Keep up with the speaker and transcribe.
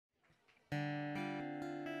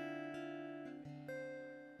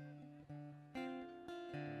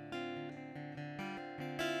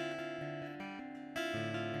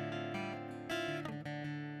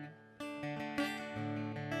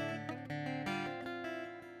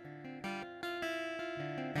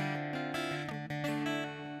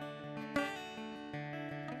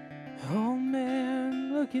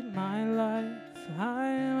look at my life,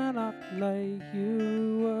 I'm a lot like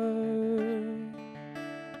you were.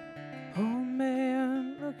 Oh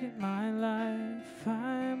man, look at my life,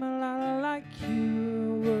 I'm a lot like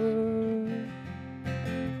you were.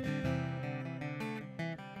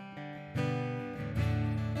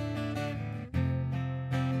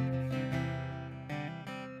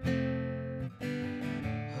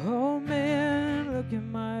 Oh man, look at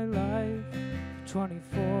my life,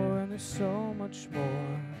 24 and there's so much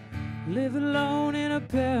more. Live alone in a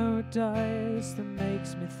paradise that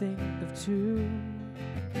makes me think of two.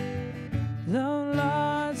 Love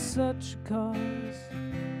lost such a cause,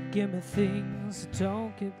 give me things that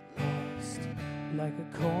don't get lost, like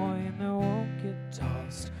a coin that won't get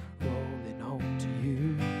tossed, rolling home to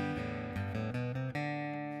you.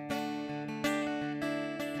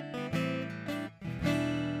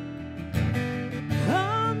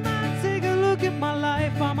 Oh man, take a look at my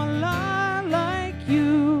life, I'm a lot like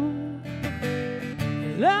you.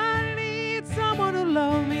 And I need someone to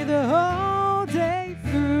love me the whole day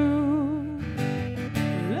through.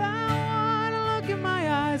 And I wanna look in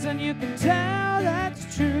my eyes and you can tell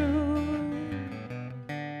that's true.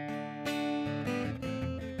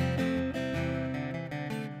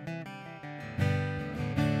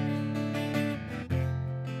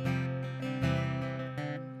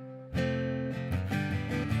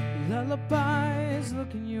 Lullabies,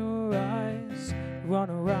 look in your eyes, run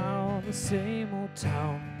around the same old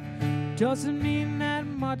town. Doesn't mean that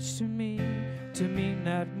much to me, to mean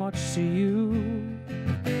that much to you.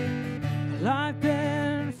 Well, I've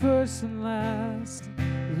been first and last,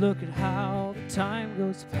 look at how the time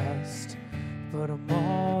goes past, but I'm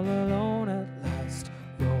all alone at last,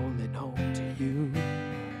 rolling home to you.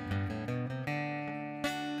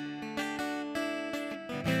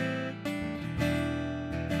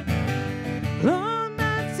 Oh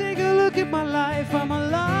man, take a look at my life, I'm a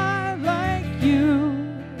lot like you.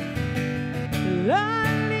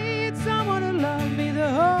 I need someone to love me the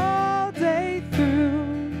whole day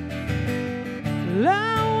through.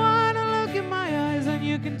 I wanna look in my eyes and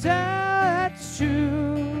you can tell that's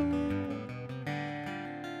true.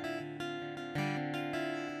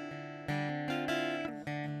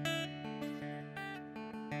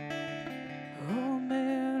 Oh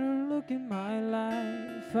man, look at my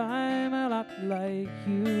life, I'm a lot like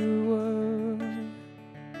you were.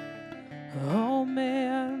 Oh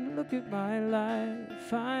man, look at my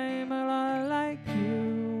life, I'm a lot like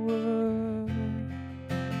you were.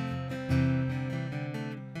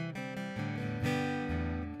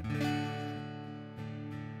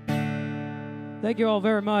 Thank you all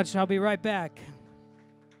very much. I'll be right back.